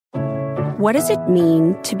What does it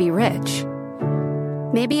mean to be rich?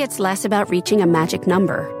 Maybe it's less about reaching a magic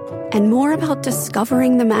number and more about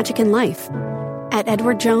discovering the magic in life. At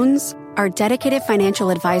Edward Jones, our dedicated financial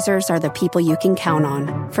advisors are the people you can count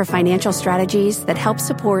on for financial strategies that help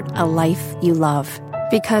support a life you love.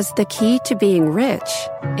 Because the key to being rich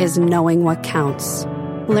is knowing what counts.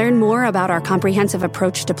 Learn more about our comprehensive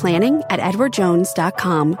approach to planning at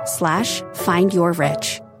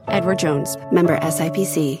edwardjones.com/findyourrich. Edward Jones, member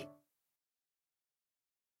SIPC.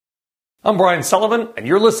 I'm Brian Sullivan, and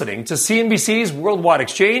you're listening to CNBC's Worldwide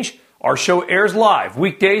Exchange. Our show airs live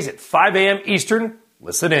weekdays at 5 a.m. Eastern.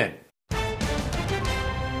 Listen in.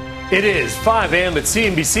 It is 5 a.m. at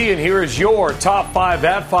CNBC, and here is your top 5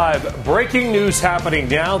 at 5. Breaking news happening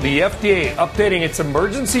now. The FDA updating its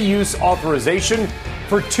emergency use authorization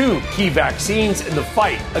for 2 key vaccines in the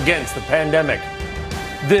fight against the pandemic.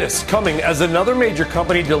 This coming as another major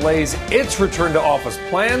company delays its return to office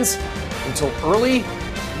plans until early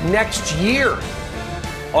next year.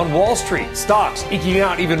 On Wall Street, stocks eking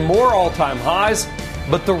out even more all-time highs,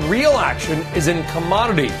 but the real action is in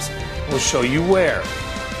commodities. We'll show you where.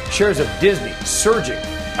 Shares of Disney surging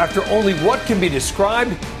after only what can be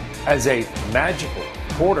described as a magical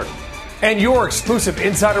quarter. And your exclusive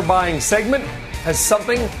insider buying segment has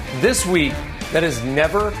something this week that has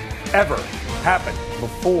never, ever happened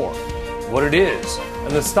before. What it is, and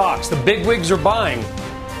the stocks the big wigs are buying.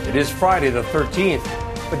 It is Friday the 13th.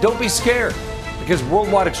 But don't be scared, because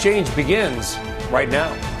Worldwide Exchange begins right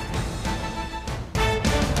now.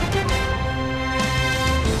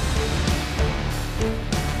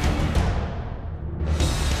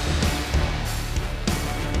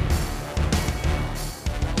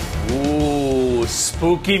 Ooh,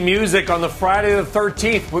 spooky music on the Friday the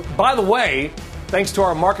 13th. By the way, thanks to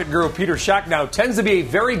our market guru, Peter Schacknow, tends to be a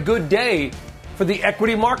very good day for the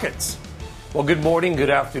equity markets. Well, good morning, good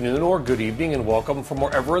afternoon, or good evening, and welcome from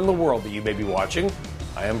wherever in the world that you may be watching.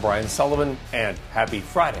 I am Brian Sullivan, and happy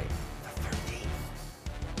Friday the 13th.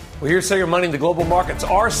 Well, here's how your money in the global markets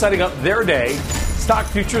are setting up their day. Stock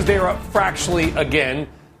futures, they are up fractionally again.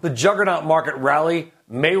 The juggernaut market rally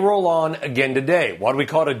may roll on again today. Why do we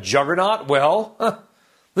call it a juggernaut? Well,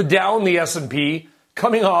 the Dow and the S&P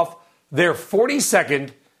coming off their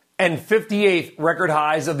 42nd and 58th record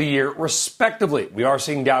highs of the year, respectively. We are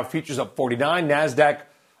seeing Dow futures up 49, NASDAQ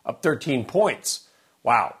up 13 points.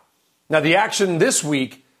 Wow. Now, the action this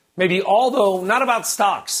week may be, although not about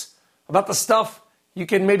stocks, about the stuff you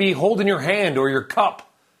can maybe hold in your hand or your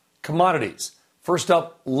cup, commodities. First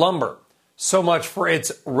up, lumber. So much for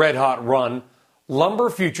its red-hot run.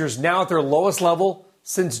 Lumber futures now at their lowest level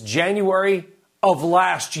since January of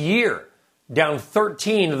last year, down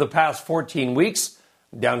 13 of the past 14 weeks.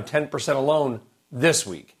 Down 10% alone this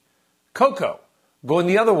week. Cocoa going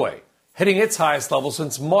the other way, hitting its highest level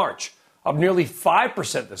since March, up nearly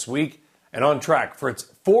 5% this week and on track for its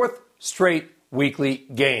 4th straight weekly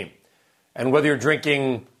gain. And whether you're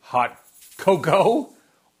drinking hot cocoa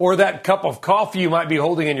or that cup of coffee you might be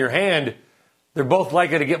holding in your hand, they're both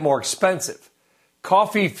likely to get more expensive.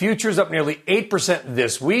 Coffee futures up nearly 8%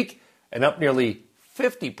 this week and up nearly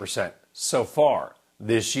 50% so far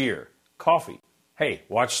this year. Coffee. Hey,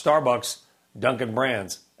 watch Starbucks, Dunkin'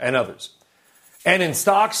 Brands, and others. And in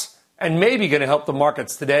stocks, and maybe going to help the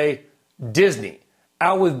markets today, Disney,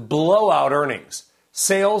 out with blowout earnings.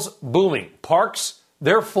 Sales booming. Parks,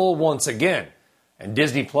 they're full once again. And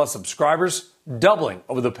Disney Plus subscribers doubling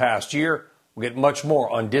over the past year. We'll get much more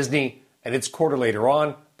on Disney and its quarter later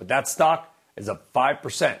on, but that stock is up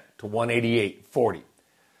 5% to 188.40.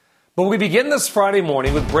 But we begin this Friday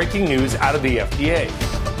morning with breaking news out of the FDA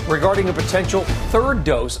regarding a potential 3rd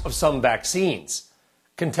dose of some vaccines.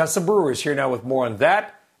 Contessa Brewer is here now with more on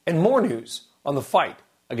that and more news on the fight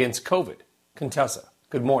against COVID. Contessa,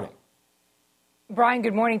 good morning. Brian,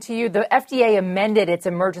 good morning to you. The FDA amended its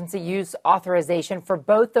emergency use authorization for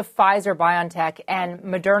both the Pfizer-BioNTech and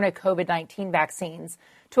Moderna COVID-19 vaccines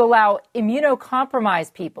to allow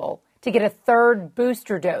immunocompromised people to get a 3rd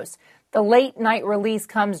booster dose. The late night release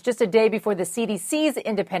comes just a day before the CDC's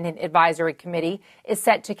independent advisory committee is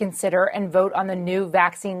set to consider and vote on the new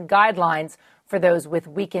vaccine guidelines for those with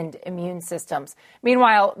weakened immune systems.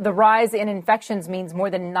 Meanwhile, the rise in infections means more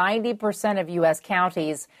than 90% of U.S.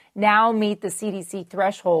 counties now meet the CDC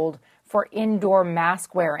threshold for indoor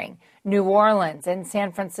mask wearing. New Orleans and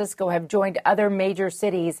San Francisco have joined other major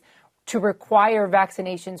cities to require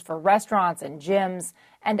vaccinations for restaurants and gyms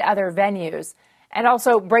and other venues. And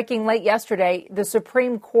also breaking late yesterday, the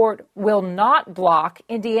Supreme Court will not block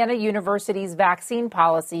Indiana University's vaccine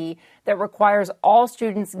policy that requires all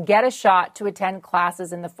students get a shot to attend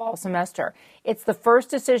classes in the fall semester. It's the first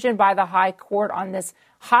decision by the High Court on this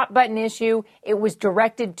hot button issue. It was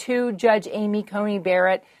directed to Judge Amy Coney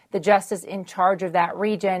Barrett, the justice in charge of that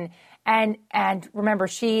region. And remember,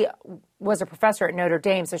 she was a professor at Notre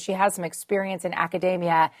Dame, so she has some experience in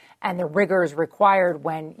academia and the rigors required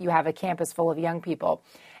when you have a campus full of young people.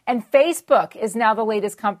 And Facebook is now the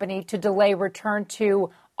latest company to delay return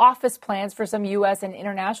to office plans for some U.S. and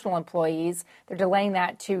international employees. They're delaying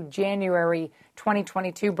that to January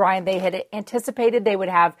 2022. Brian, they had anticipated they would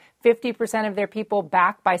have 50% of their people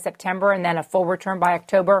back by September and then a full return by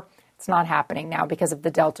October. It's not happening now because of the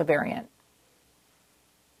Delta variant.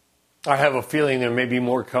 I have a feeling there may be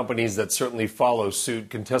more companies that certainly follow suit.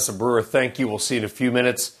 Contessa Brewer, thank you. We'll see you in a few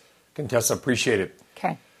minutes. Contessa, appreciate it.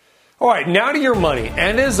 Okay. All right, now to your money.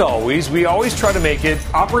 And as always, we always try to make it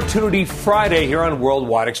Opportunity Friday here on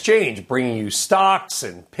Worldwide Exchange, bringing you stocks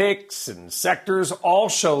and picks and sectors all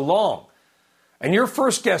show long. And your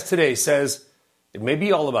first guest today says it may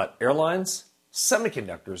be all about airlines,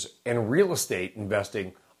 semiconductors, and real estate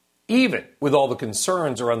investing, even with all the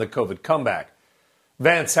concerns around the COVID comeback.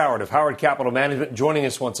 Vance Howard of Howard Capital Management joining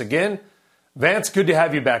us once again. Vance, good to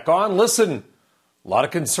have you back on. Listen, a lot of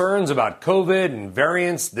concerns about COVID and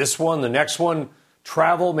variants, this one, the next one,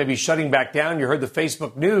 travel, maybe shutting back down. You heard the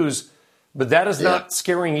Facebook news, but that is not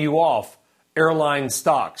scaring you off airline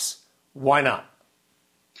stocks. Why not?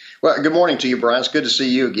 Well, good morning to you, Brian. It's good to see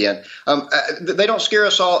you again. They don't scare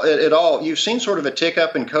us all at all. You've seen sort of a tick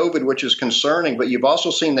up in COVID, which is concerning, but you've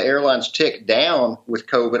also seen the airlines tick down with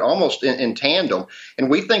COVID almost in tandem.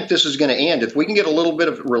 And we think this is going to end. If we can get a little bit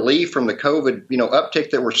of relief from the COVID,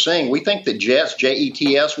 uptick that we're seeing, we think that JETS,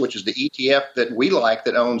 JETS, which is the ETF that we like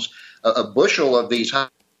that owns a bushel of these high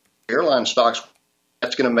airline stocks,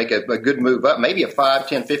 that's going to make a good move up, maybe a 5,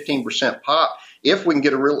 10, 15% pop. If we can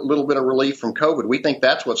get a little bit of relief from COVID, we think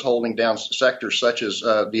that's what's holding down sectors such as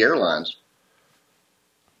the airlines.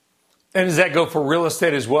 And does that go for real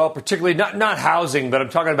estate as well, particularly not housing, but I'm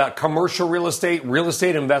talking about commercial real estate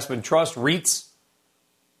investment trust, REITs?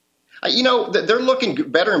 They're looking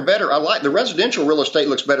better and better. I like the residential real estate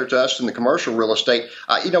looks better to us than the commercial real estate.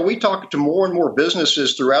 We talk to more and more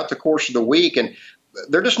businesses throughout the course of the week, and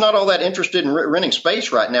they're just not all that interested in renting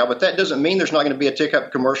space right now, but that doesn't mean there's not going to be a tick up in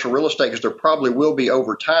commercial real estate because there probably will be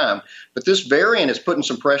over time. But this variant is putting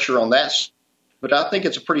some pressure on that. But I think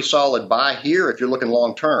it's a pretty solid buy here if you're looking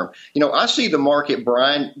long term. I see the market,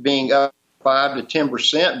 Brian, being up 5 to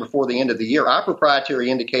 10% before the end of the year. Our proprietary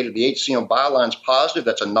indicator, the HCM byline's positive.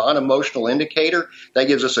 That's a non-emotional indicator. That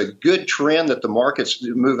gives us a good trend that the market's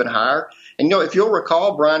moving higher. And, if you'll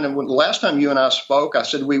recall, Brian, and the last time you and I spoke, I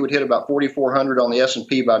said we would hit about 4,400 on the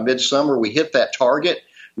S&P by midsummer. We hit that target.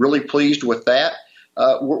 Really pleased with that.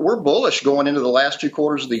 We're bullish going into the last 2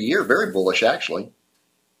 quarters of the year. Very bullish, actually.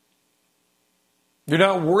 You're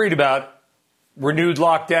not worried about renewed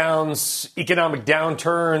lockdowns, economic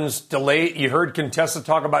downturns, delayed. You heard Contessa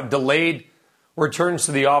talk about delayed returns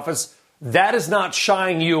to the office. That is not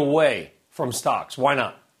shying you away from stocks. Why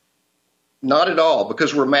not? Not at all,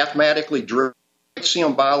 because we're mathematically driven.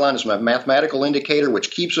 HCM byline is a mathematical indicator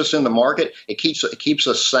which keeps us in the market. It keeps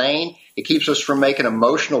us sane. It keeps us from making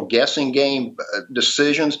emotional guessing game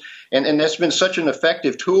decisions. And that's been such an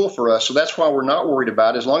effective tool for us. So that's why we're not worried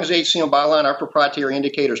about it. As long as HCM byline, our proprietary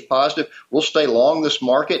indicator, is positive, we'll stay long this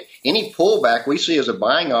market. Any pullback we see as a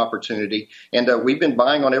buying opportunity. And we've been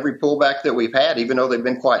buying on every pullback that we've had, even though they've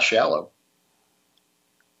been quite shallow.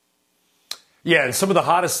 Yeah, and some of the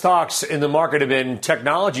hottest stocks in the market have been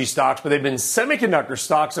technology stocks, but they've been semiconductor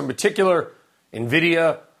stocks, in particular,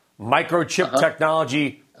 NVIDIA, microchip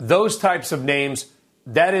technology, those types of names.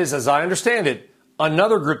 That is, as I understand it,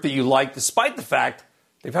 another group that you like, despite the fact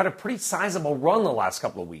they've had a pretty sizable run the last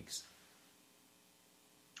couple of weeks.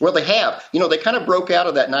 Well, they have. They kind of broke out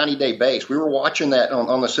of that 90-day base. We were watching that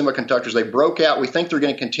on the semiconductors. They broke out. We think they're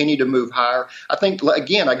going to continue to move higher. I think,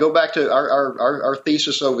 again, I go back to our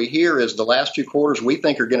thesis over here is the last 2 quarters we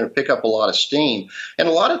think are going to pick up a lot of steam. And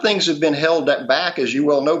a lot of things have been held back, as you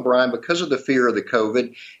well know, Brian, because of the fear of the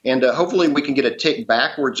COVID. And hopefully we can get a tick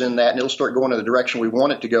backwards in that, and it'll start going in the direction we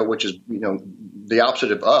want it to go, which is, the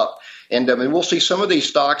opposite of up. And we'll see some of these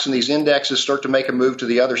stocks and these indexes start to make a move to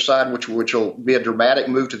the other side, which will be a dramatic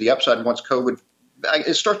move to the upside once COVID.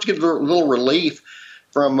 It starts to get a little relief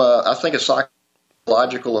from, I think, a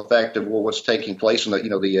psychological effect of what's taking place in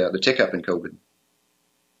the tick up in COVID.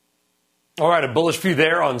 All right, a bullish view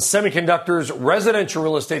there on semiconductors, residential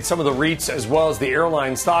real estate, some of the REITs, as well as the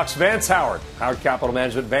airline stocks. Vance Howard, Howard Capital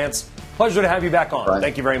Management. Vance, pleasure to have you back on. Right.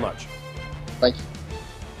 Thank you very much. Thank you.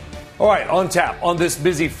 All right, on tap on this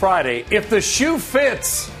busy Friday. If the shoe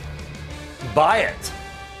fits, buy it.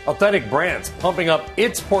 Authentic Brands pumping up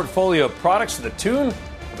its portfolio of products to the tune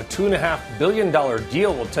of a $2.5 billion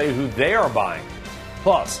deal. We'll tell you who they are buying.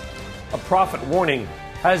 Plus, a profit warning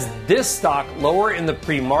has this stock lower in the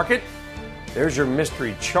pre-market. There's your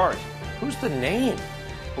mystery chart. Who's the name?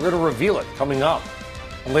 We're going to reveal it coming up.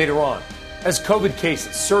 And later on, as COVID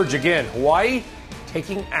cases surge again, Hawaii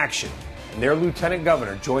taking action. And their lieutenant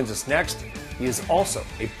governor joins us next. He is also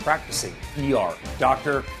a practicing ER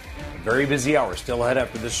doctor. A very busy hour still ahead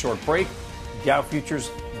after this short break. Dow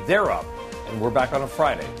futures, they're up. And we're back on a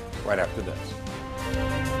Friday right after this.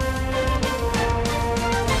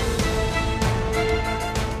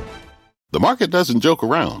 The market doesn't joke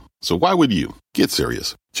around, so why would you? Get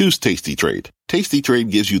serious. Choose Tasty Trade. Tasty Trade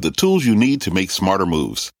gives you the tools you need to make smarter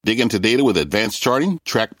moves. Dig into data with advanced charting,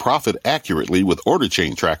 track profit accurately with order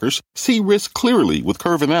chain trackers, see risk clearly with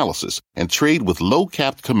curve analysis, and trade with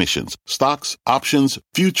low-capped commissions, stocks, options,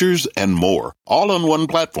 futures, and more. All on one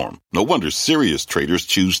platform. No wonder serious traders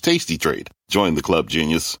choose Tasty Trade. Join the club,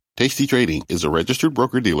 genius. Tasty Trading is a registered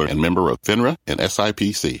broker-dealer and member of FINRA and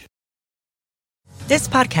SIPC. This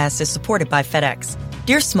podcast is supported by FedEx.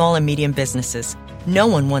 Dear small and medium businesses, no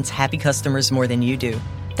one wants happy customers more than you do.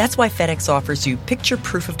 That's why FedEx offers you picture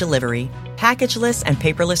proof of delivery, packageless and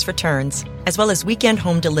paperless returns, as well as weekend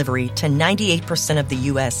home delivery to 98% of the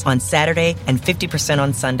U.S. on Saturday and 50%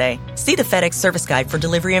 on Sunday. See the FedEx service guide for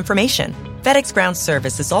delivery information. FedEx Ground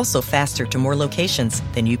service is also faster to more locations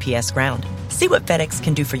than UPS Ground. See what FedEx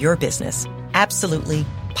can do for your business. Absolutely,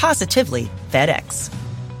 positively FedEx.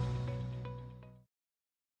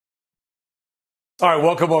 All right,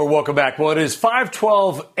 welcome back. Well, it is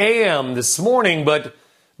 5:12 a.m. this morning, but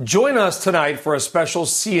join us tonight for a special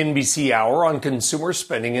CNBC hour on consumer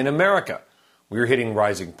spending in America. We're hitting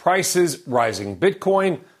rising prices, rising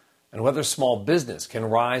Bitcoin, and whether small business can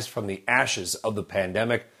rise from the ashes of the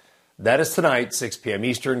pandemic. That is tonight, 6 p.m.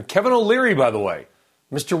 Eastern. Kevin O'Leary, by the way,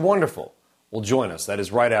 Mr. Wonderful, will join us. That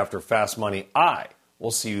is right after Fast Money. I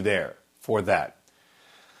will see you there for that.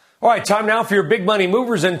 All right, time now for your big money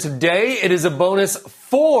movers, and today it is a bonus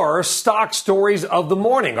 4 stock stories of the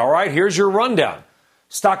morning. All right, here's your rundown.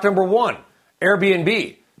 Stock number 1,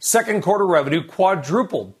 Airbnb. Second quarter revenue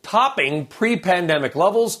quadrupled, topping pre-pandemic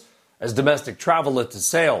levels as domestic travel lifted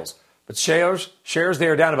sales. But shares they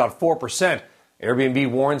are down about 4%.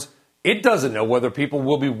 Airbnb warns it doesn't know whether people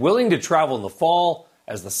will be willing to travel in the fall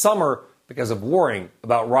as the summer because of worrying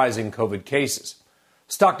about rising COVID cases.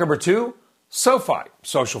 Stock number 2, SoFi,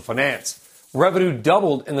 social finance. Revenue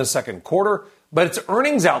doubled in the second quarter, but its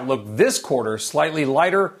earnings outlook this quarter slightly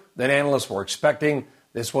lighter than analysts were expecting.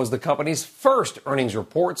 This was the company's first earnings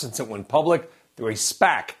report since it went public through a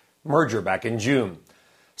SPAC merger back in June.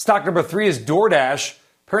 Stock number 3 is DoorDash.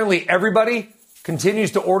 Apparently everybody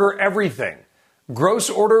continues to order everything. Gross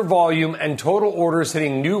order volume and total orders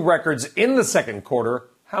hitting new records in the second quarter.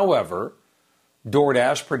 However,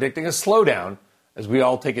 DoorDash predicting a slowdown as we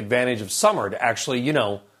all take advantage of summer to actually,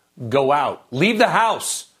 go out. Leave the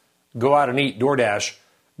house. Go out and eat. DoorDash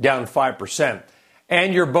down 5%.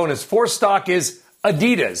 And your bonus 4 stock is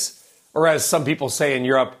Adidas, or as some people say in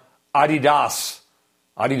Europe, Adidas.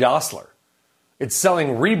 Adidasler. It's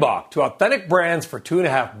selling Reebok to Authentic Brands for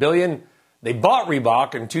 $2.5 billion. They bought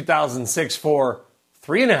Reebok in 2006 for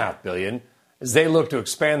 $3.5 billion as they look to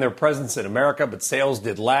expand their presence in America, but sales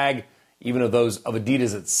did lag, even of those of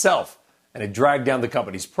Adidas itself, and it dragged down the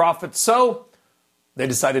company's profits, so they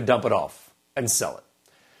decided to dump it off and sell it.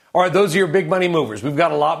 All right, those are your big money movers. We've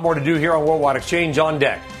got a lot more to do here on Worldwide Exchange on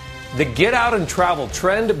deck. The get out and travel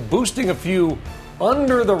trend boosting a few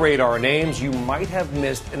under-the-radar names you might have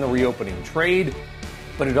missed in the reopening trade,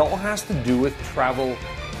 but it all has to do with travel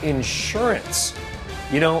insurance.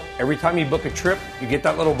 Every time you book a trip, you get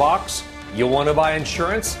that little box. You want to buy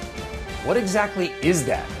insurance? What exactly is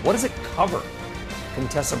that? What does it cover?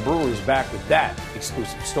 Contessa Brewer is back with that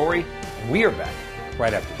exclusive story, and we are back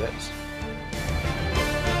right after this.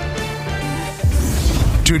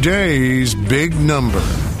 Today's big number,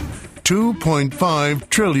 $2.5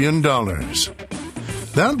 trillion.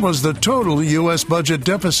 That was the total U.S. budget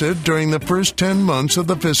deficit during the first 10 months of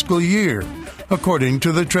the fiscal year, according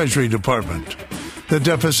to the Treasury Department. The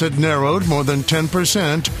deficit narrowed more than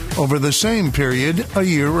 10% over the same period a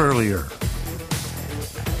year earlier.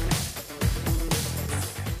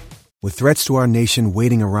 With threats to our nation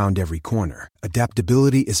waiting around every corner,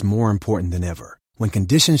 adaptability is more important than ever. When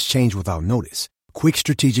conditions change without notice, quick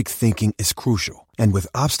strategic thinking is crucial. And with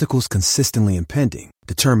obstacles consistently impending,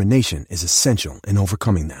 determination is essential in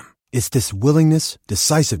overcoming them. It's this willingness,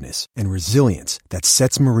 decisiveness, and resilience that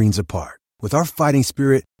sets Marines apart. With our fighting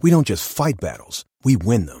spirit, we don't just fight battles, we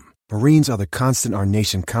win them. Marines are the constant our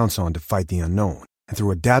nation counts on to fight the unknown. And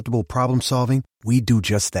through adaptable problem solving, we do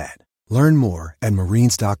just that. Learn more at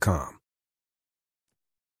marines.com.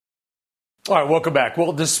 All right, welcome back.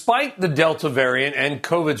 Well, despite the Delta variant and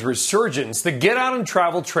COVID's resurgence, the get out and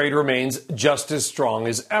travel trade remains just as strong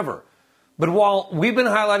as ever. But while we've been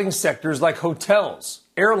highlighting sectors like hotels,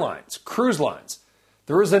 airlines, cruise lines,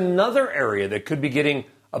 there is another area that could be getting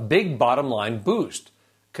a big bottom line boost.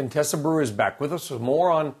 Contessa Brewer is back with us with more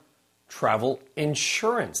on travel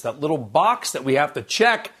insurance, that little box that we have to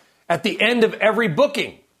check at the end of every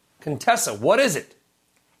booking. Contessa, what is it?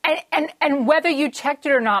 And whether you checked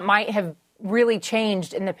it or not might have really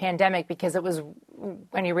changed in the pandemic, because it was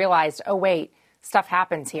when you realized, oh, wait, stuff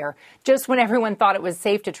happens here. Just when everyone thought it was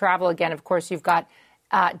safe to travel again, of course, you've got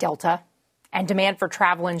Delta, and demand for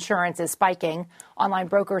travel insurance is spiking. Online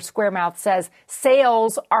broker SquareMouth says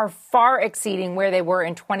sales are far exceeding where they were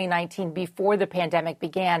in 2019 before the pandemic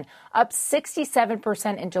began, up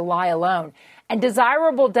 67% in July alone. And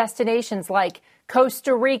desirable destinations like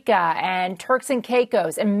Costa Rica and Turks and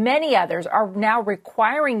Caicos and many others are now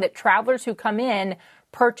requiring that travelers who come in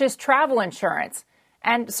purchase travel insurance.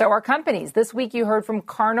 And so are companies. This week you heard from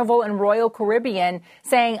Carnival and Royal Caribbean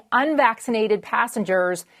saying unvaccinated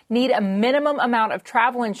passengers need a minimum amount of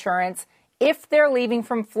travel insurance if they're leaving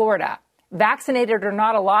from Florida. Vaccinated or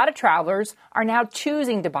not, a lot of travelers are now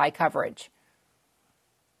choosing to buy coverage.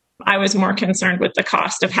 I was more concerned with the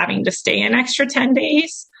cost of having to stay an extra 10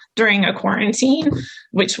 days during a quarantine,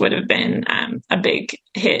 which would have been a big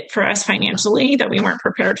hit for us financially that we weren't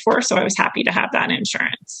prepared for. So I was happy to have that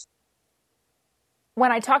insurance.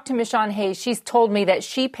 When I talked to Michonne Hayes, she's told me that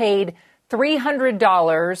she paid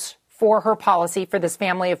 $300 for her policy for this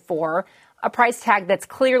family of four, a price tag that's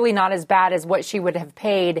clearly not as bad as what she would have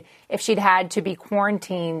paid if she'd had to be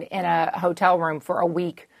quarantined in a hotel room for a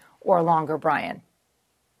week or longer, Brian.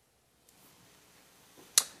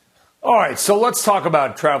 All right, so let's talk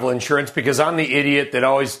about travel insurance, because I'm the idiot that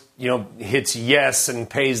always, hits yes and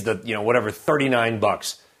pays the, whatever,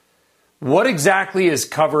 $39. What exactly is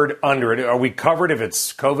covered under it? Are we covered if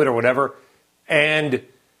it's COVID or whatever? And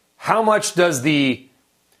how much does the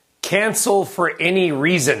cancel for any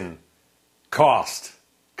reason cost?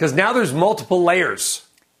 Because now there's multiple layers.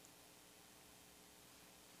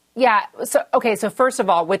 Yeah. So first of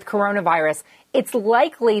all, with coronavirus, it's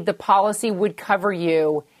likely the policy would cover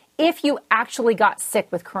you if you actually got sick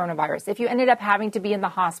with coronavirus, if you ended up having to be in the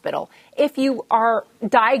hospital, if you are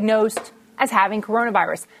diagnosed as having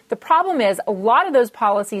coronavirus. The problem is a lot of those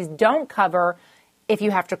policies don't cover if you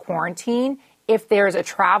have to quarantine, if there's a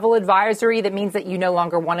travel advisory that means that you no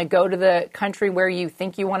longer want to go to the country where you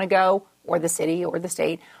think you want to go, or the city or the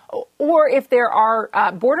state, or if there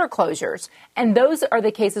are border closures. And those are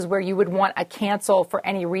the cases where you would want a cancel for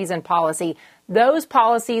any reason policy. Those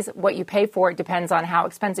policies, what you pay for, it depends on how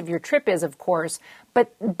expensive your trip is, of course.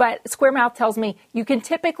 But SquareMouth tells me you can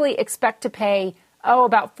typically expect to pay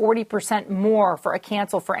about 40% more for a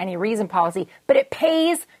cancel for any reason policy. But it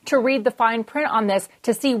pays to read the fine print on this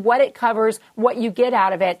to see what it covers, what you get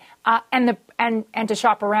out of it, and to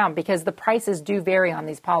shop around, because the prices do vary on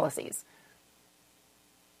these policies.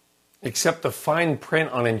 Except the fine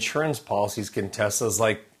print on insurance policies, Contessa, is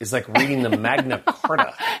like reading the Magna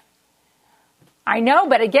Carta. I know,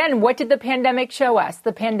 but again, what did the pandemic show us?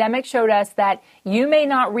 The pandemic showed us that you may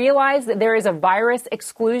not realize that there is a virus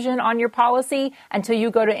exclusion on your policy until you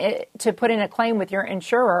go to put in a claim with your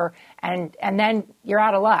insurer, and then you're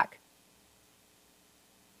out of luck.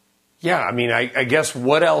 Yeah, I mean, I guess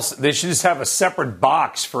what else? They should just have a separate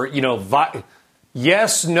box for,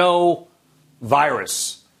 yes, no,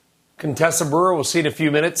 virus. Contessa Brewer, we'll see in a few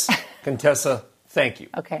minutes. Contessa, thank you.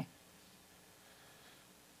 Okay.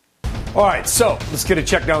 All right, so let's get a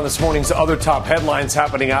check down this morning's other top headlines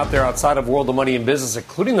happening out there outside of World of Money and Business,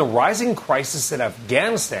 including the rising crisis in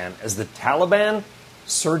Afghanistan as the Taliban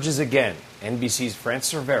surges again. NBC's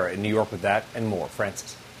Frances Rivera in New York with that and more.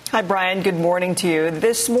 Frances. Hi, Brian. Good morning to you.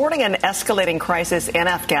 This morning, an escalating crisis in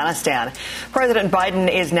Afghanistan. President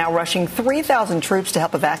Biden is now rushing 3,000 troops to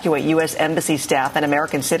help evacuate U.S. embassy staff and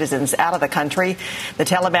American citizens out of the country. The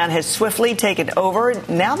Taliban has swiftly taken over.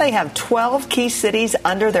 Now they have 12 key cities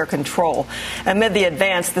under their control. Amid the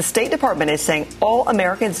advance, the State Department is saying all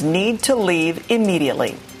Americans need to leave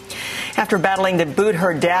immediately. After battling to boot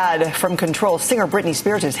her dad from control, singer Britney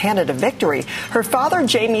Spears has handed a victory. Her father,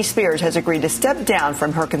 Jamie Spears, has agreed to step down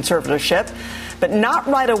from her conservatorship, but not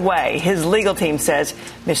right away. His legal team says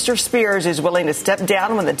Mr. Spears is willing to step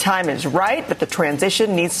down when the time is right, but the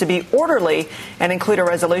transition needs to be orderly and include a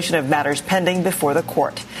resolution of matters pending before the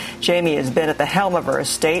court. Jamie has been at the helm of her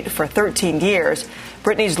estate for 13 years.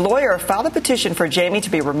 Britney's lawyer filed a petition for Jamie to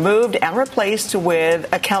be removed and replaced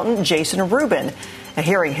with accountant Jason Rubin. A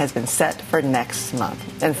hearing has been set for next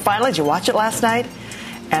month. And finally, did you watch it last night?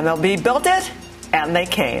 MLB built it, and they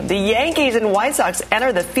came. The Yankees and White Sox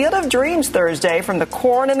entered the Field of Dreams Thursday from the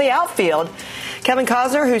corn in the outfield. Kevin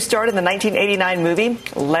Costner, who starred in the 1989 movie,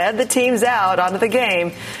 led the teams out onto the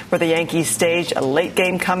game, where the Yankees staged a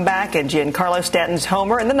late-game comeback, and Giancarlo Stanton's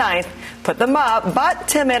homer in the ninth put them up. But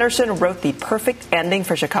Tim Anderson wrote the perfect ending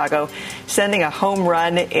for Chicago, sending a home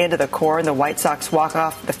run into the corn. The White Sox walk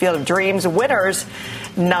off the Field of Dreams winners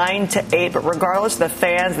 9-8. But regardless of the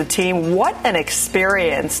fans, the team, what an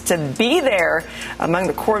experience to be there among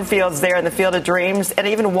the cornfields there in the Field of Dreams and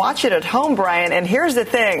even watch it at home, Brian. And here's the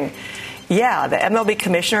thing. Yeah, the MLB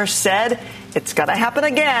commissioner said it's going to happen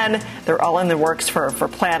again. They're all in the works for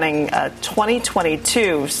planning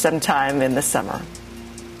 2022 sometime in the summer.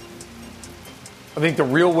 I think the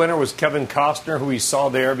real winner was Kevin Costner, who we saw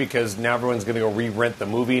there, because now everyone's going to go re-rent the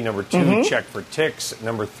movie. Number two, check for ticks.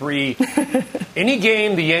 Number three, any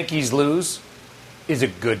game the Yankees lose is a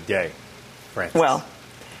good day, Francis. Well,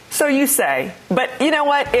 so you say. But you know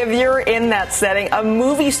what? If you're in that setting, a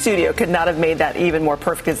movie studio could not have made that even more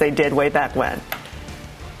perfect as they did way back when.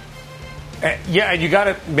 Yeah, and you got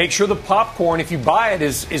to make sure the popcorn, if you buy it,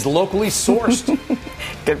 is locally sourced.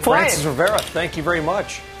 Good point. Francis Rivera, thank you very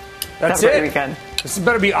much. That's Have a it. great weekend. This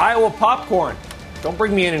better be Iowa popcorn. Don't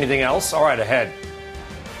bring me in anything else. All right, ahead.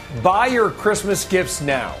 Buy your Christmas gifts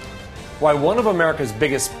now. Why one of America's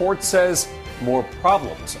biggest sports says more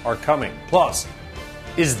problems are coming. Plus,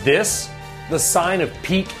 is this the sign of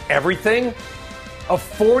peak everything? A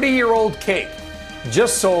 40-year-old cake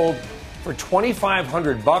just sold for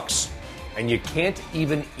 $2,500, and you can't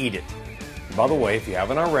even eat it. By the way, if you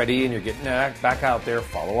haven't already and you're getting back out there,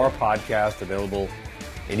 follow our podcast, available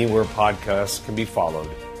anywhere podcasts can be followed.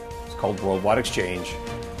 It's called Worldwide Exchange.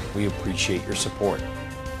 We appreciate your support.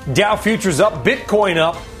 Dow Futures up, Bitcoin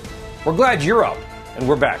up. We're glad you're up, and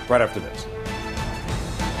we're back right after this.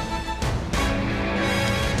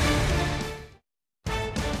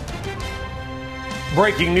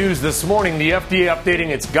 Breaking news this morning, the FDA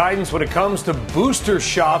updating its guidance when it comes to booster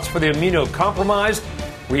shots for the immunocompromised.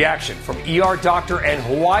 Reaction from ER doctor and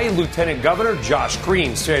Hawaii Lieutenant Governor Josh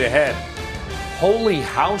Green straight ahead. Holy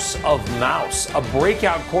House of Mouse, a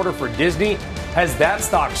breakout quarter for Disney, has that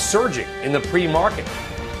stock surging in the pre-market.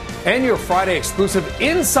 And your Friday exclusive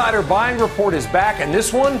insider buying report is back, and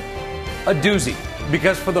this one, a doozy,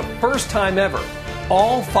 because for the first time ever,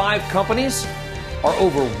 all 5 companies are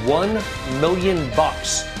over $1 million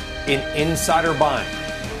in insider buying.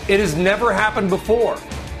 It has never happened before,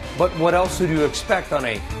 but what else would you expect on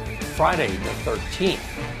a Friday the 13th?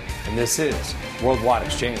 And this is Worldwide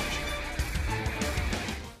Exchange.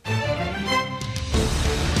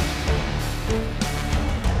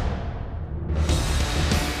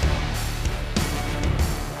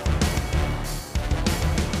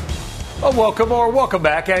 Welcome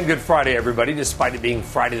back, and good Friday, everybody, despite it being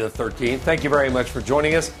Friday the 13th. Thank you very much for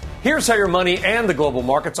joining us. Here's how your money and the global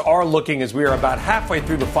markets are looking as we are about halfway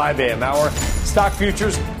through the 5 a.m. hour. Stock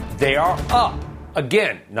futures, they are up.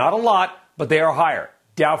 Again, not a lot, but they are higher.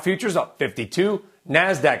 Dow futures up 52,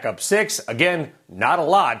 NASDAQ up 6. Again, not a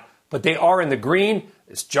lot, but they are in the green.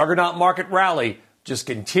 This juggernaut market rally just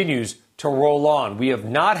continues to roll on. We have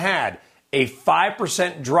not had a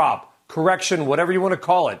 5% drop, correction, whatever you want to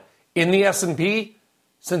call it, in the S&P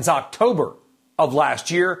since October of last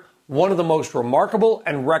year, one of the most remarkable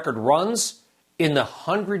and record runs in the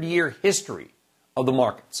 100-year history of the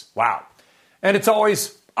markets. Wow. And it's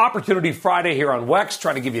always Opportunity Friday here on WEX,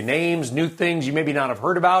 trying to give you names, new things you maybe not have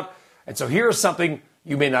heard about. And so here's something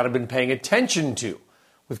you may not have been paying attention to.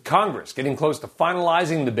 With Congress getting close to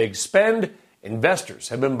finalizing the big spend, investors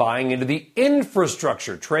have been buying into the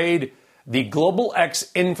infrastructure trade. The Global X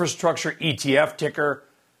Infrastructure ETF, ticker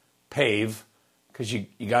PAVE, because you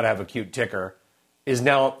got to have a cute ticker, is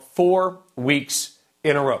now 4 weeks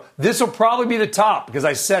in a row. This will probably be the top because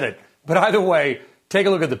I said it. But either way, take a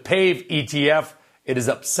look at the PAVE ETF. It is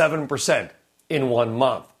up 7% in 1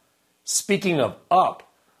 month. Speaking of up,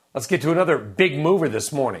 let's get to another big mover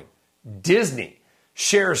this morning. Disney.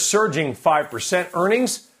 Shares surging 5%.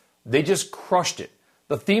 Earnings, they just crushed it.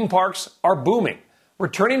 The theme parks are booming,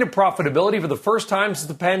 returning to profitability for the first time since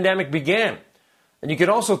the pandemic began. And you can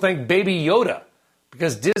also thank Baby Yoda,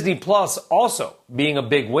 because Disney Plus also being a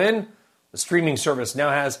big win. The streaming service now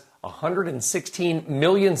has 116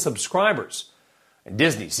 million subscribers. And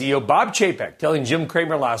Disney CEO Bob Chapek telling Jim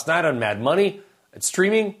Cramer last night on Mad Money that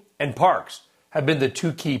streaming and parks have been the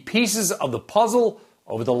two key pieces of the puzzle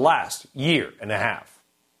over the last year and a half.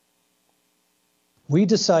 We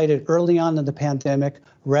decided early on in the pandemic,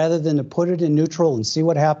 rather than to put it in neutral and see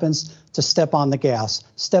what happens, to step on the gas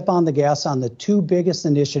on the two biggest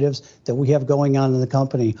initiatives that we have going on in the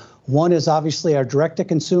company. One is obviously our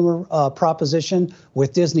direct-to-consumer proposition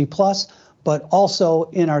with Disney Plus, but also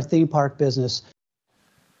in our theme park business.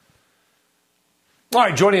 All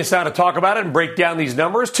right, joining us now to talk about it and break down these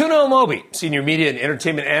numbers, Tuna Amobi, Senior Media and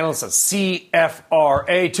Entertainment Analyst at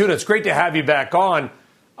CFRA. Tuna, it's great to have you back on.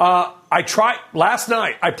 I tried last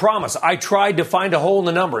night, I promise, I tried to find a hole in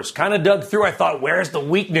the numbers, kind of dug through. I thought, where's the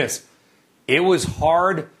weakness? It was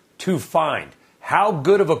hard to find. How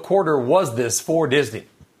good of a quarter was this for Disney?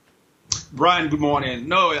 Brian, good morning.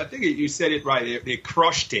 No, I think you said it right. They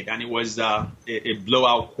crushed it, and it was a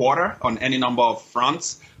blowout quarter on any number of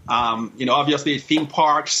fronts. Obviously, theme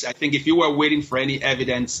parks, I think if you were waiting for any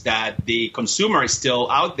evidence that the consumer is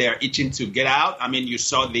still out there itching to get out, I mean, you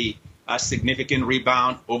saw the significant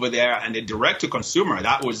rebound over there, and the direct-to-consumer,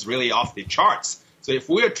 that was really off the charts. So if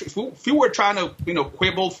we were trying to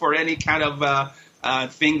quibble for any kind of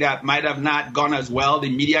thing that might have not gone as well, the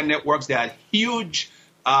media networks, they had huge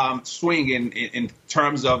swing in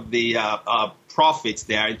terms of the profits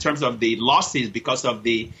there, in terms of the losses because of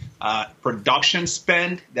the production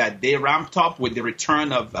spend that they ramped up with the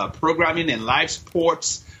return of programming and live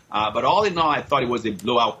sports. But all in all, I thought it was a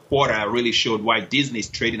blowout quarter. It really showed why Disney is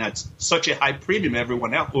trading at such a high premium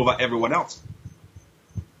over everyone else.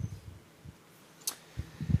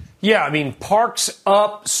 Yeah, I mean, parks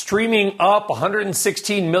up, streaming up,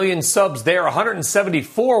 116 million subs there,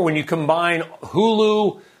 174 when you combine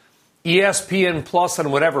Hulu, ESPN Plus,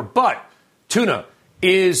 and whatever. But, Tuna,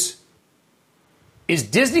 is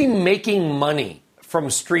Disney making money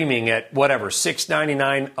from streaming at whatever,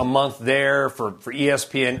 $6.99 a month there for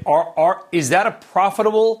ESPN? Is that a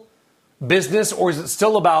profitable business, or is it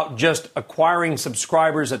still about just acquiring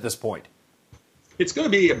subscribers at this point? It's going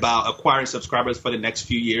to be about acquiring subscribers for the next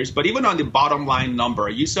few years. But even on the bottom line number,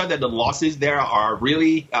 you saw that the losses there are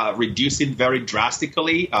really reducing very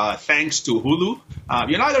drastically thanks to Hulu.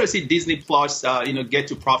 You're not going to see Disney Plus get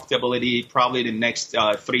to profitability probably in the next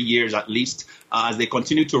 3 years at least, as they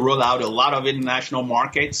continue to roll out a lot of international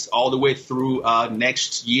markets all the way through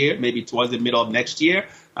next year, maybe towards the middle of next year.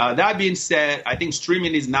 That being said, I think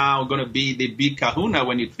streaming is now going to be the big kahuna.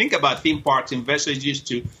 When you think about theme parks, investors used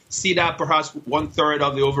to see that perhaps 1/3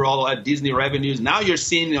 of the overall Disney revenues. Now you're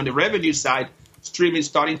seeing on the revenue side, streaming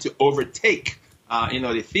starting to overtake,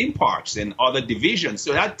 the theme parks and other divisions.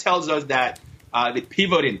 So that tells us that the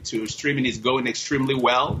pivoting to streaming is going extremely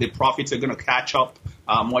well. The profits are going to catch up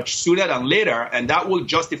much sooner than later, and that will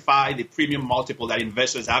justify the premium multiple that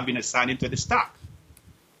investors have been assigning to the stock.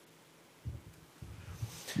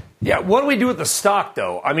 Yeah, what do we do with the stock,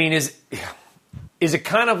 though? I mean, is it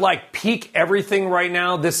kind of like peak everything right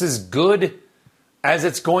now? This is good as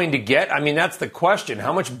it's going to get? I mean, that's the question.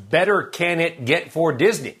 How much better can it get for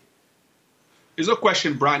Disney? There's no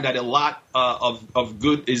question, Brian, that a lot of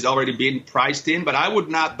good is already being priced in, but I would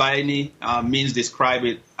not by any means describe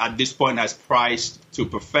it at this point as priced to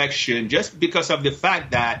perfection, just because of the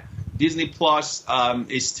fact that Disney Plus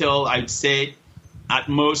is still, I'd say, at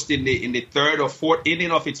most in the third or fourth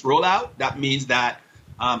inning of its rollout. That means that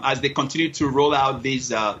as they continue to roll out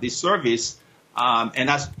this service, and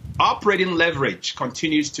as operating leverage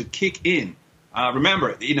continues to kick in,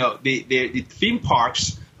 remember, the theme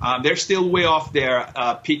parks, they're still way off their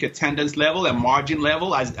peak attendance level and margin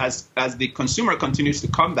level. As the consumer continues to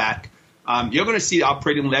come back, you're going to see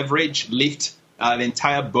operating leverage lift the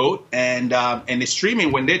entire boat, and the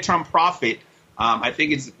streaming, when they turn profit, I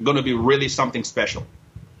think it's going to be really something special.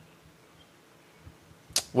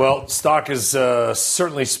 Well, stock is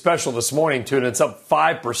certainly special this morning, too, and it's up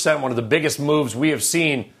 5%, one of the biggest moves we have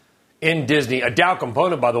seen in Disney. A Dow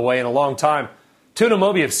component, by the way, in a long time. Tuna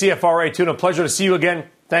Amobi of CFRA. Tuna, pleasure to see you again.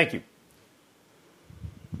 Thank you.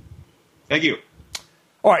 Thank you.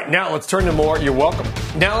 All right, now let's turn to more. You're welcome.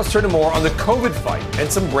 Now let's turn to more on the COVID fight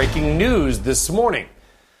and some breaking news this morning.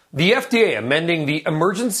 The FDA amending the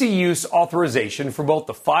emergency use authorization for both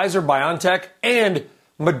the Pfizer-BioNTech and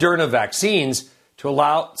Moderna vaccines to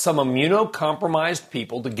allow some immunocompromised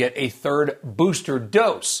people to get a third booster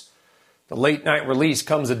dose. The late-night release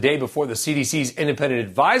comes a day before the CDC's Independent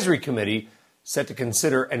Advisory Committee set to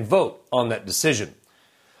consider and vote on that decision.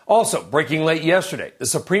 Also, breaking late yesterday, the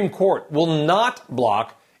Supreme Court will not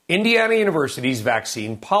block Indiana University's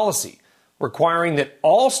vaccine policy, requiring that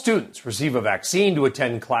all students receive a vaccine to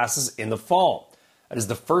attend classes in the fall. That is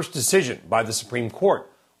the first decision by the Supreme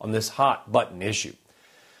Court on this hot-button issue.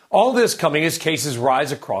 All this coming as cases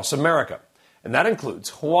rise across America, and that includes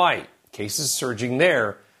Hawaii. Cases surging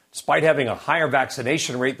there. Despite having a higher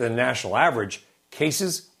vaccination rate than the national average,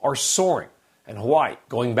 cases are soaring. And Hawaii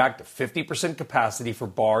going back to 50% capacity for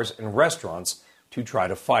bars and restaurants to try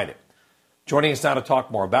to fight it. Joining us now to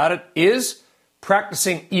talk more about it is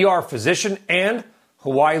practicing ER physician and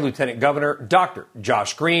Hawaii Lieutenant Governor Dr.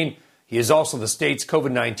 Josh Green. He is also the state's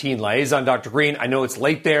COVID-19 liaison. Dr. Green, I know it's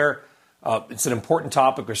late there. It's an important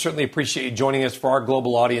topic. We certainly appreciate you joining us for our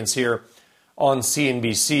global audience here on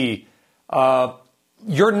CNBC.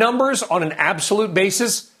 Your numbers on an absolute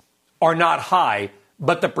basis are not high,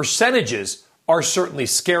 but the percentages are certainly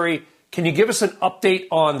scary. Can you give us an update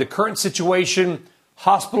on the current situation,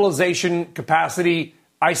 hospitalization capacity,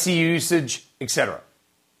 ICU usage, etc.?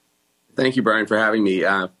 Thank you, Brian, for having me.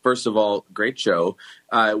 First of all, great show.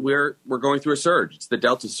 We're going through a surge. It's the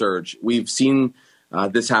Delta surge. We've seen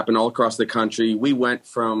this happen all across the country. We went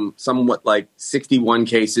from somewhat like 61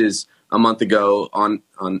 cases a month ago on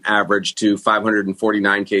average to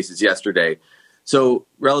 549 cases yesterday. So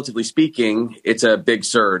relatively speaking, it's a big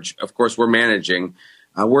surge. Of course, we're managing.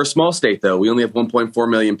 We're a small state, though. We only have 1.4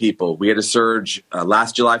 million people. We had a surge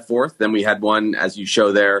last July 4th. Then we had one, as you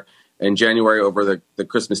show there, in January over the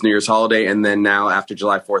Christmas, New Year's holiday. And then now after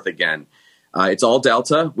July 4th again. It's all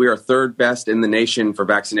Delta. We are third best in the nation for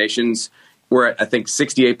vaccinations. We're at, I think,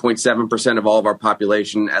 68.7% of all of our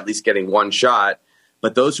population at least getting one shot.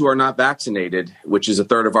 But those who are not vaccinated, which is a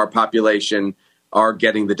third of our population, are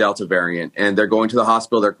getting the Delta variant, and they're going to the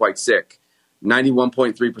hospital. They're quite sick.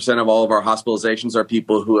 91.3% of all of our hospitalizations are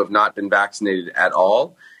people who have not been vaccinated at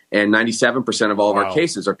all, and 97% of all of our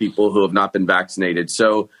cases are people who have not been vaccinated.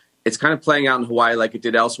 So it's kind of playing out in Hawaii like it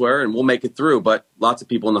did elsewhere, and we'll make it through, but lots of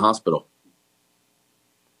people in the hospital.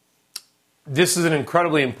 This is an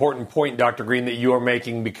incredibly important point, Dr. Green, that you are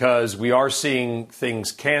making, because we are seeing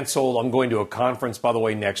things canceled. I'm going to a conference, by the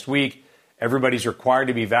way, next week. Everybody's required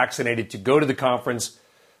to be vaccinated to go to the conference,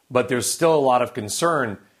 but there's still a lot of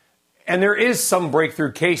concern. And there is some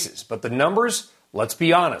breakthrough cases, but the numbers, let's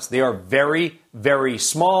be honest, they are very, very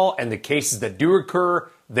small. And the cases that do occur,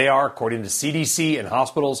 they are, according to CDC and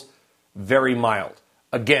hospitals, very mild.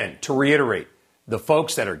 Again, to reiterate, the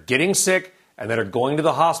folks that are getting sick and that are going to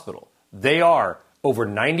the hospital, they are over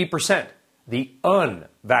 90% the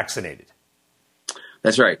unvaccinated.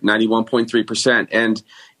 That's right, 91.3%. And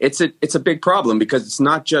it's a big problem because it's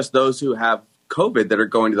not just those who have COVID that are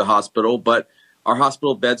going to the hospital, but our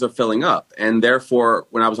hospital beds are filling up. And therefore,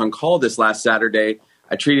 when I was on call this last Saturday,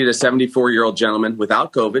 I treated a 74-year-old gentleman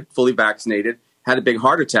without COVID, fully vaccinated, had a big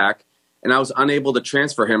heart attack, and I was unable to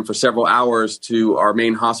transfer him for several hours to our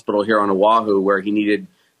main hospital here on Oahu where he needed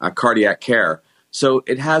cardiac care. So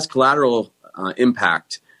it has collateral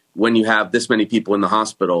impact when you have this many people in the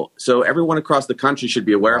hospital. So everyone across the country should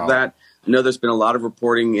be aware of that. I know there's been a lot of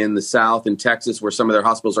reporting in the South and Texas where some of their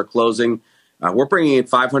hospitals are closing. We're bringing in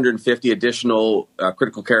 550 additional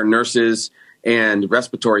critical care nurses and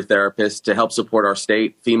respiratory therapists to help support our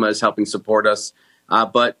state. FEMA is helping support us.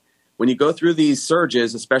 But when you go through these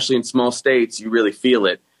surges, especially in small states, you really feel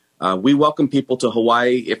it. We welcome people to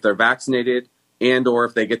Hawaii if they're vaccinated and or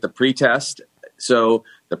if they get the pretest. So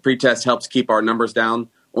the pretest helps keep our numbers down.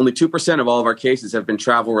 Only 2% of all of our cases have been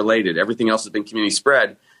travel related. Everything else has been community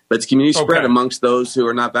spread, but it's community spread amongst those who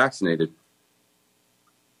are not vaccinated.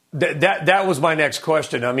 That was my next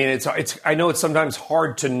question. I mean, I know it's sometimes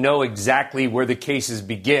hard to know exactly where the cases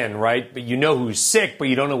begin, right? But you know who's sick, but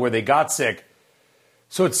you don't know where they got sick.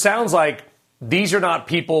 So it sounds like these are not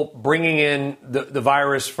people bringing in the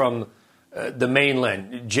virus from the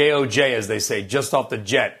mainland, JOJ, as they say, just off the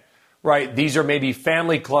jet, right? These are maybe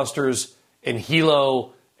family clusters in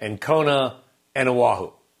Hilo and Kona and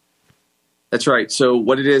Oahu. That's right. So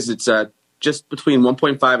what it is, it's just between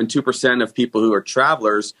 1.5 and 2% of people who are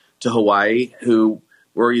travelers to Hawaii who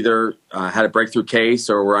were either had a breakthrough case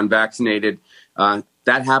or were unvaccinated.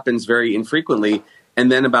 That happens very infrequently.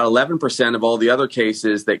 And then about 11% of all the other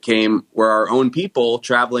cases that came were our own people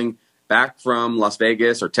traveling back from Las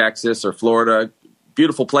Vegas or Texas or Florida,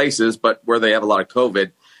 beautiful places, but where they have a lot of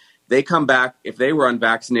COVID. They come back, if they were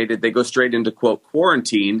unvaccinated, they go straight into, quote,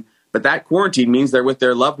 quarantine. But that quarantine means they're with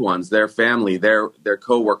their loved ones, their family, their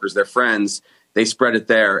coworkers, their friends. They spread it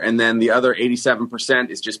there. And then the other 87%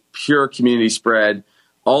 is just pure community spread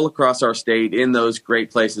all across our state in those great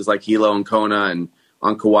places like Hilo and Kona and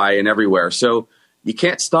on Kauai and everywhere. So you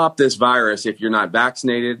can't stop this virus if you're not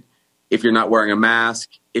vaccinated, if you're not wearing a mask,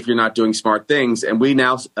 if you're not doing smart things. And we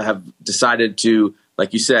now have decided to,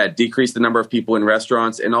 like you said, decrease the number of people in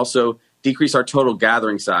restaurants and also decrease our total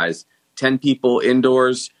gathering size. 10 people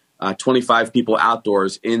indoors, 25 people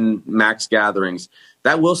outdoors in max gatherings.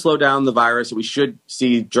 That will slow down the virus. We should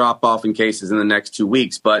see drop off in cases in the next 2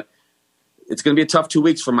 weeks, but it's going to be a tough 2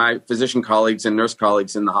 weeks for my physician colleagues and nurse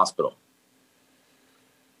colleagues in the hospital.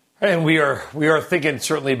 And we are thinking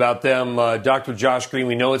certainly about them. Dr. Josh Green,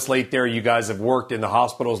 we know it's late there. You guys have worked in the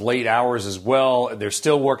hospitals late hours as well. They're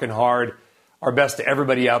still working hard. Our best to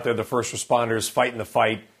everybody out there, the first responders fighting the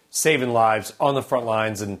fight, saving lives on the front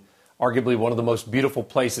lines, and arguably one of the most beautiful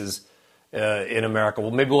places in America.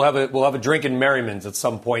 Well, maybe we'll have a drink in Merriman's at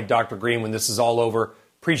some point, Dr. Green, when this is all over.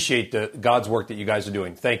 Appreciate God's work that you guys are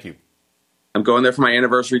doing. Thank you. I'm going there for my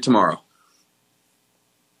anniversary tomorrow.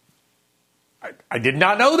 I did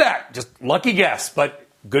not know that. Just lucky guess, but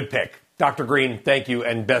good pick. Dr. Green, thank you,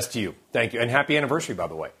 and best to you. Thank you, and happy anniversary, by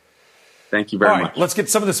the way. Thank you very much. Let's get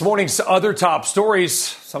some of this morning's other top stories.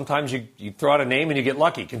 Sometimes you throw out a name and you get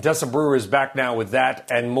lucky. Contessa Brewer is back now with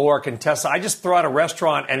that and more. Contessa, I just throw out a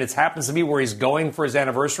restaurant, and it happens to be where he's going for his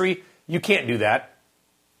anniversary. You can't do that.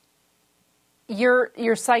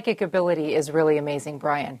 Your psychic ability is really amazing,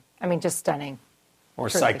 Brian. I mean, just stunning. Or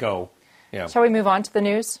truly. psycho. Yeah. Shall we move on to the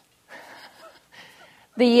news?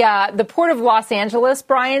 The Port of Los Angeles,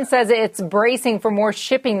 Brian, says it's bracing for more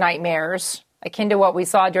shipping nightmares, akin to what we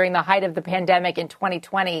saw during the height of the pandemic in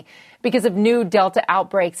 2020, because of new Delta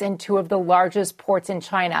outbreaks in two of the largest ports in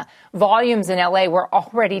China. Volumes in LA were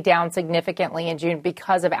already down significantly in June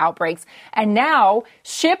because of outbreaks. And now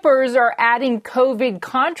shippers are adding COVID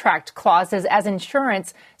contract clauses as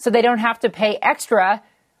insurance so they don't have to pay extra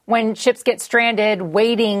when ships get stranded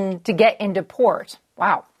waiting to get into port.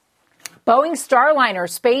 Wow. Boeing's Starliner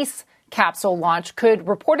space capsule launch could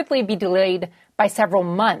reportedly be delayed by several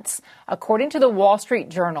months. According to the Wall Street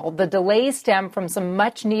Journal, the delays stem from some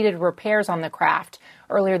much-needed repairs on the craft.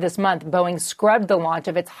 Earlier this month, Boeing scrubbed the launch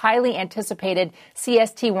of its highly anticipated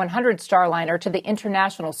CST-100 Starliner to the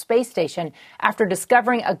International Space Station after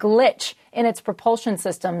discovering a glitch in its propulsion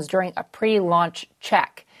systems during a pre-launch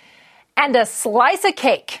check. And a slice of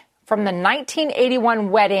cake from the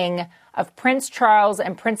 1981 wedding of Prince Charles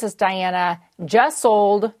and Princess Diana just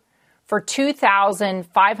sold for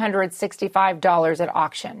 $2,565 at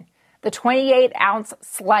auction. The 28-ounce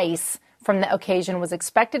slice from the occasion was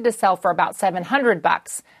expected to sell for about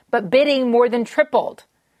 $700, but bidding more than tripled.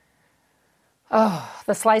 Oh,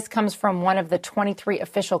 the slice comes from one of the 23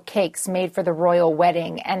 official cakes made for the royal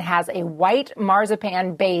wedding and has a white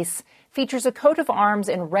marzipan base, features a coat of arms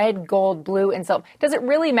in red, gold, blue, and silver. Does it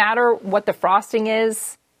really matter what the frosting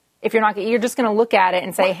is? If you're just going to look at it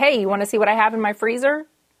and say, hey, you want to see what I have in my freezer?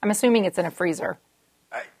 I'm assuming it's in a freezer.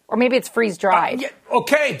 Or maybe it's freeze-dried. Yeah,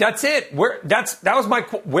 okay, that's it. Where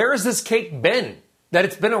has this cake been? That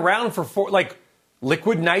it's been around for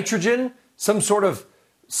liquid nitrogen? Some sort of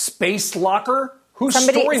space locker? Who's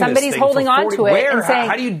storing this thing? Somebody's holding on to it and saying,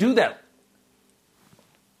 how do you do that?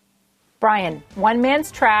 Brian, one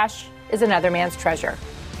man's trash is another man's treasure.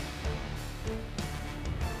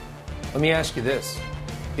 Let me ask you this.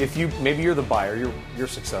 Maybe you're the buyer, you're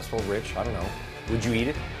successful, rich, I don't know. Would you eat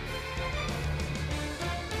it?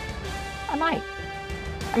 I might.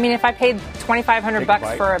 I mean, if I paid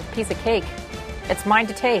 $2,500 for a piece of cake, it's mine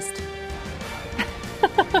to taste.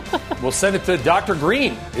 We'll send it to Dr.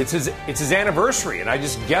 Green. It's his anniversary, and I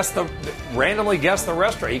just randomly guessed the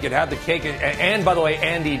restaurant. He could have the cake, and by the way,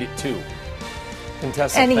 and eat it too.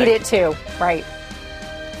 Contessa, and eat it too, right?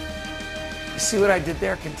 You see what I did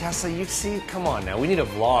there, Contessa? You see? Come on now. We need a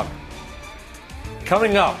vlog.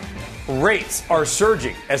 Coming up, rates are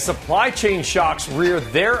surging as supply chain shocks rear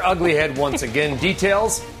their ugly head once again.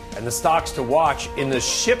 Details and the stocks to watch in the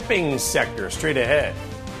shipping sector straight ahead.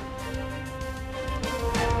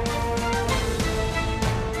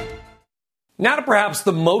 Now to perhaps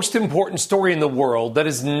the most important story in the world that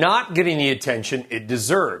is not getting the attention it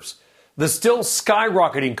deserves. The still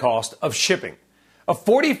skyrocketing cost of shipping. A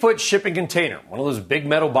 40-foot shipping container, one of those big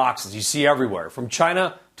metal boxes you see everywhere, from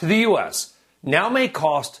China to the U.S., now may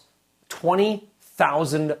cost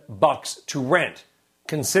 $20,000 to rent.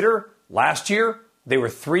 Consider last year they were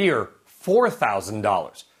 $3,000 or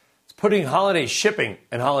 $4,000. It's putting holiday shipping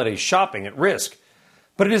and holiday shopping at risk.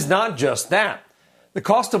 But it is not just that. The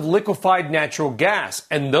cost of liquefied natural gas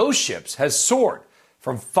and those ships has soared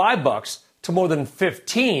from $5 to more than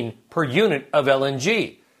 $15 per unit of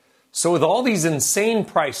LNG. So with all these insane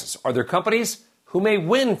prices, are there companies who may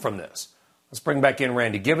win from this? Let's bring back in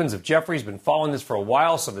Randy Gibbons of Jefferies. Been following this for a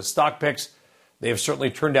while, some of his stock picks. They have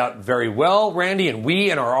certainly turned out very well, Randy, and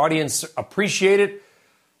we and our audience appreciate it.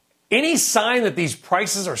 Any sign that these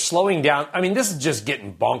prices are slowing down? I mean, this is just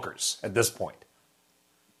getting bonkers at this point.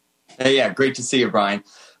 Hey, yeah, great to see you, Brian.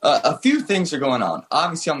 A few things are going on.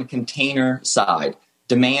 Obviously, on the container side,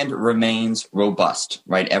 demand remains robust,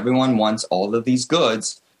 right? Everyone wants all of these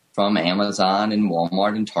goods from Amazon and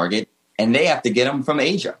Walmart and Target, and they have to get them from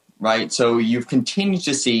Asia, right? So you've continued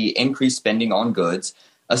to see increased spending on goods,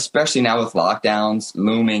 especially now with lockdowns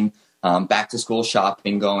looming, back-to-school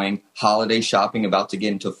shopping going, holiday shopping about to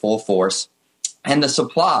get into full force. And the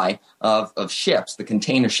supply of ships, the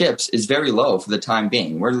container ships, is very low for the time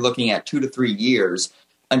being. We're looking at 2 to 3 years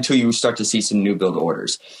until you start to see some new build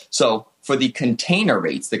orders. So for the container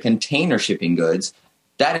rates, the container shipping goods,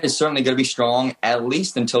 that is certainly going to be strong at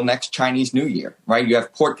least until next Chinese New Year, right? You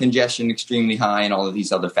have port congestion extremely high and all of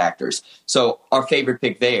these other factors. So our favorite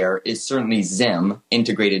pick there is certainly ZIM,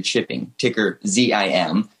 Integrated Shipping, ticker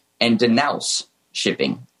ZIM, and Danaos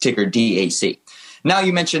Shipping, ticker DAC. Now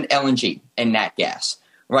you mentioned LNG and nat gas,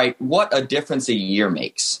 right? What a difference a year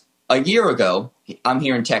makes. A year ago, I'm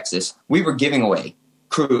here in Texas, we were giving away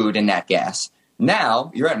crude and nat gas.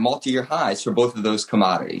 Now you're at multi-year highs for both of those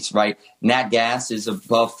commodities, right? Nat gas is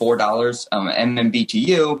above $4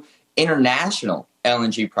 MMBTU. International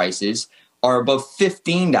LNG prices are above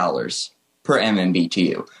 $15 per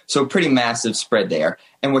MMBTU. So pretty massive spread there.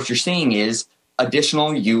 And what you're seeing is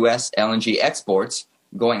additional U.S. LNG exports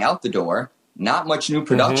going out the door. Not much new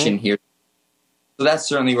production here. So that's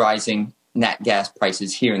certainly rising nat gas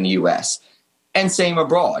prices here in the U.S. And same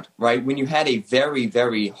abroad, right? When you had a very,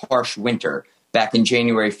 very harsh winter back in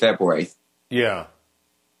January, February. Yeah.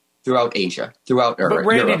 Throughout Asia, throughout Europe. But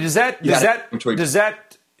Randy,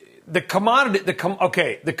 the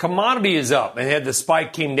commodity is up and had the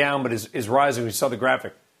spike came down, but is rising. We saw the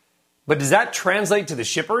graphic. But does that translate to the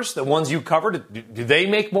shippers, the ones you covered? Do they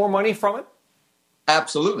make more money from it?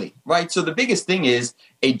 Absolutely, right? So the biggest thing is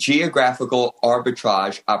a geographical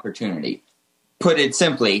arbitrage opportunity. Put it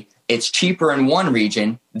simply, it's cheaper in one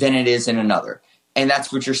region than it is in another. And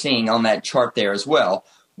that's what you're seeing on that chart there as well.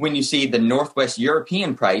 When you see the Northwest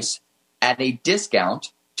European price at a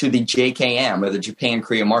discount to the JKM, or the Japan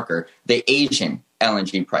Korea marker, the Asian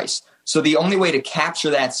LNG price. So the only way to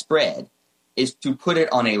capture that spread is to put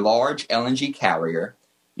it on a large LNG carrier.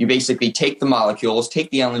 You basically take the molecules, take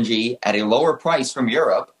the LNG at a lower price from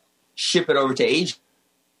Europe, ship it over to Asia,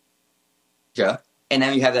 and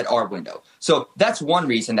now you have that arb window. So that's one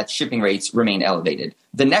reason that shipping rates remain elevated.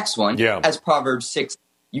 The next one, as Proverbs 6,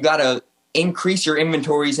 you got to increase your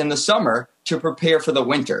inventories in the summer to prepare for the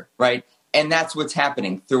winter, right? And that's what's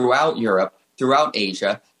happening throughout Europe, throughout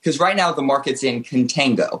Asia, because right now the market's in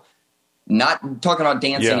contango. Not talking about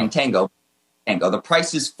dancing and tango. The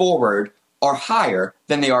prices forward are higher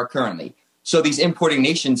than they are currently. So these importing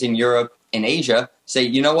nations in Europe and Asia say,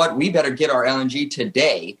 you know what, we better get our LNG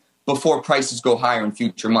today before prices go higher in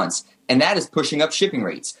future months. And that is pushing up shipping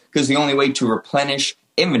rates, because the only way to replenish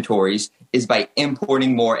inventories is by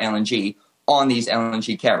importing more LNG on these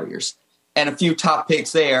LNG carriers. And a few top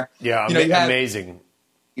picks there. Yeah, amazing.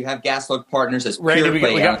 You have GasLog Partners as Randy, pure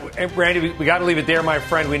play. we got to leave it there, my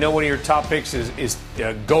friend. We know one of your top picks is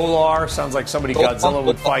Golar. Sounds like somebody Godzilla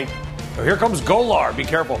would fight. Oh, here comes Golar. Be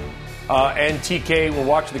careful. And TK, we're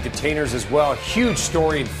watching the containers as well. Huge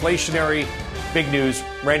story, inflationary, big news.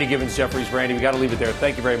 Randy Givens, Jefferies. Randy, we got to leave it there.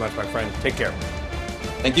 Thank you very much, my friend. Take care.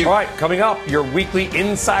 Thank you. All right, coming up, your weekly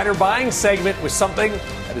insider buying segment with something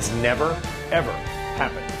that has never, ever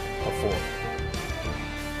happened before.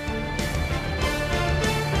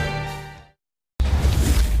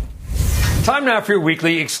 Time now for your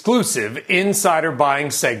weekly exclusive insider buying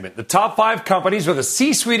segment. The top 5 companies where the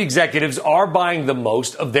C-suite executives are buying the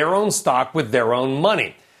most of their own stock with their own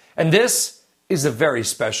money. And this is a very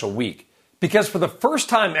special week, because for the first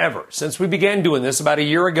time ever since we began doing this about a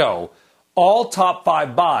year ago, all top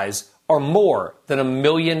 5 buys are more than $1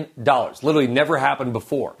 million. Literally never happened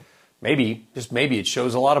before. Maybe, just maybe, it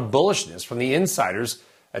shows a lot of bullishness from the insiders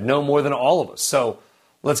that know more than all of us. So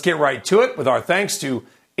let's get right to it with our thanks to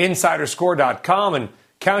InsiderScore.com and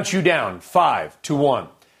count you down 5 to 1.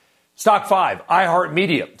 Stock 5,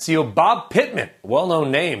 iHeartMedia. CEO Bob Pittman, a well-known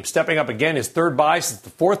name, stepping up again, his third buy since the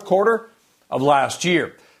fourth quarter of last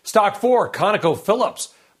year. Stock 4,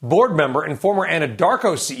 ConocoPhillips. Board member and former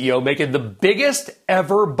Anadarko CEO making the biggest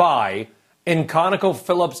ever buy in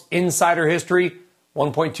ConocoPhillips insider history,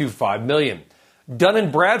 $1.25 million. Dun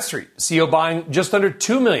 & Bradstreet, CEO buying just under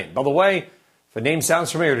 $2 million. By the way, if the name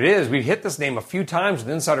sounds familiar, it is. We've hit this name a few times with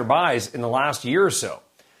insider buys in the last year or so.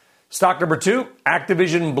 Stock number 2,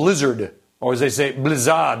 Activision Blizzard, or as they say,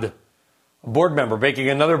 Blizzard. a board member making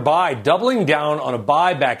another buy, doubling down on a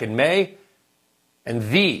buy back in May. And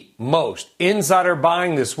the most insider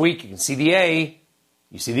buying this week, you can see the A,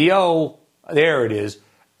 you see the O, there it is.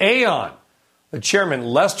 Aon, the chairman,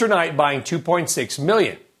 Lester Knight, buying $2.6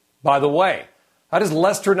 million. By the way, that is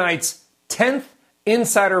Lester Knight's 10th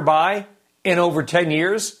insider buy in over 10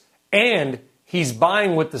 years, and he's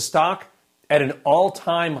buying with the stock at an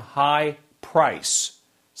all-time high price.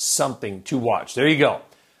 Something to watch. There you go.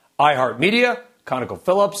 iHeartMedia,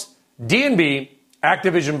 ConocoPhillips, D&B,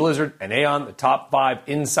 Activision Blizzard, and Aon, the top 5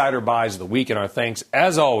 insider buys of the week. And our thanks,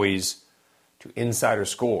 as always, to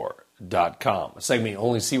InsiderScore.com, a segment you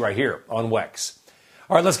only see right here on WEX.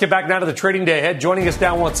 All right, let's get back now to the trading day ahead. Joining us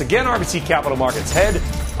now once again, RBC Capital Markets head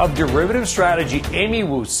of derivative strategy, Amy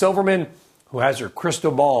Wu Silverman, who has her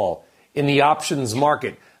crystal ball in the options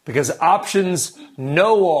market, because options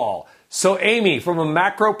know all. So, Amy, from a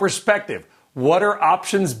macro perspective, what are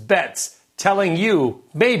options bets telling you,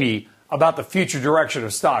 maybe, about the future direction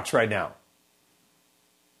of stocks right now?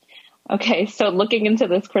 Okay, so looking into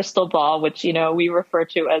this crystal ball, which, we refer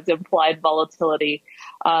to as implied volatility,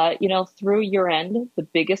 through year end, the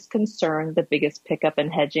biggest concern, the biggest pickup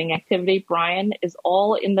in hedging activity, Brian, is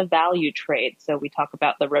all in the value trade. So we talk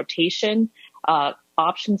about the rotation,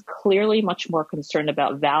 options clearly much more concerned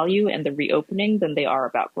about value and the reopening than they are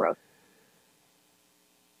about growth.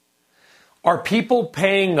 Are people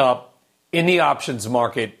paying up in the options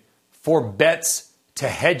market for bets to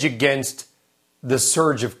hedge against the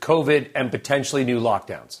surge of COVID and potentially new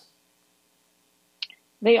lockdowns?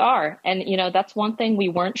 They are. And, that's one thing we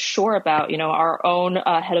weren't sure about. Our own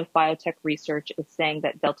head of biotech research is saying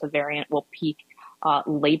that Delta variant will peak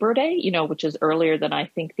Labor Day, which is earlier than I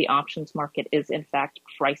think the options market is in fact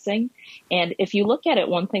pricing. And if you look at it,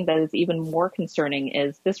 one thing that is even more concerning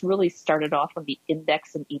is this really started off on the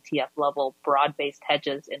index and ETF level, broad-based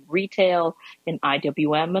hedges in retail, in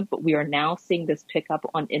IWM, but we are now seeing this pick up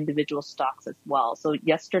on individual stocks as well. So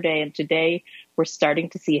yesterday and today, we're starting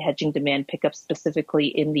to see hedging demand pick up specifically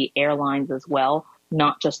in the airlines as well,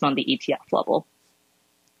 not just on the ETF level.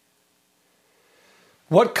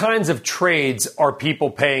 What kinds of trades are people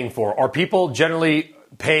paying for? Are people generally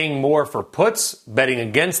paying more for puts, betting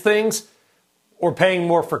against things, or paying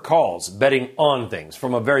more for calls, betting on things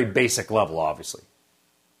from a very basic level, obviously?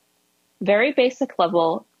 Very basic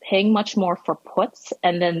level, paying much more for puts,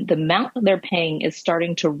 and then the amount they're paying is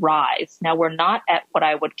starting to rise. Now, we're not at what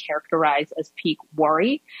I would characterize as peak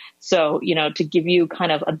worry. So, to give you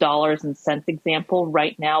kind of a dollars and cents example,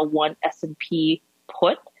 right now, one S&P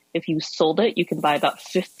put, if you sold it, you can buy about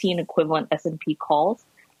 15 equivalent S&P calls.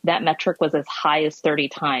 That metric was as high as 30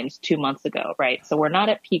 times 2 months ago, right? So we're not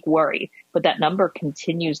at peak worry, but that number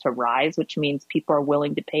continues to rise, which means people are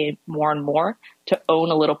willing to pay more and more to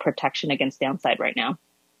own a little protection against downside right now.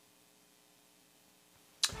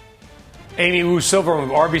 Amy Wu Silverman of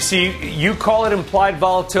RBC, you call it implied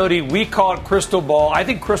volatility. We call it crystal ball. I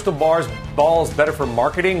think crystal ball is better for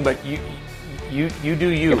marketing, but you do you.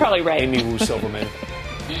 You're probably right. Amy Wu Silverman.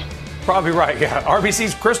 Probably right, yeah.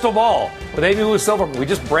 RBC's Crystal Ball with Amy Wu Silverman. We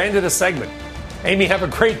just branded a segment. Amy, have a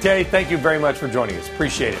great day. Thank you very much for joining us.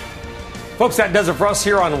 Appreciate it. Folks, that does it for us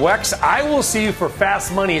here on WEX. I will see you for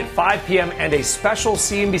Fast Money at 5 p.m. and a special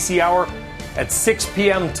CNBC hour at 6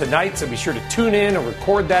 p.m. tonight. So be sure to tune in or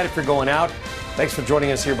record that if you're going out. Thanks for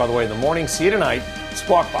joining us here, by the way, in the morning. See you tonight.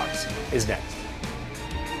 Squawk Box is next.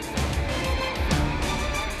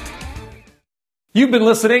 You've been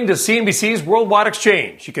listening to CNBC's Worldwide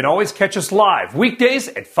Exchange. You can always catch us live weekdays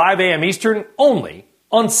at 5 a.m. Eastern, only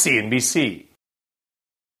on CNBC.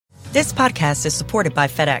 This podcast is supported by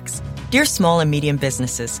FedEx. Dear small and medium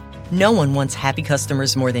businesses, no one wants happy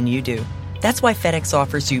customers more than you do. That's why FedEx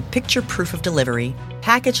offers you picture proof of delivery,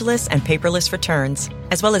 packageless and paperless returns,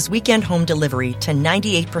 as well as weekend home delivery to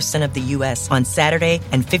 98% of the U.S. on Saturday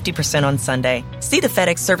and 50% on Sunday. See the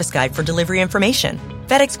FedEx service guide for delivery information.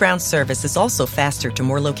 FedEx Ground service is also faster to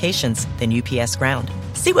more locations than UPS Ground.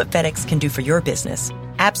 See what FedEx can do for your business.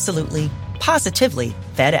 Absolutely, positively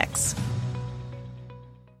FedEx.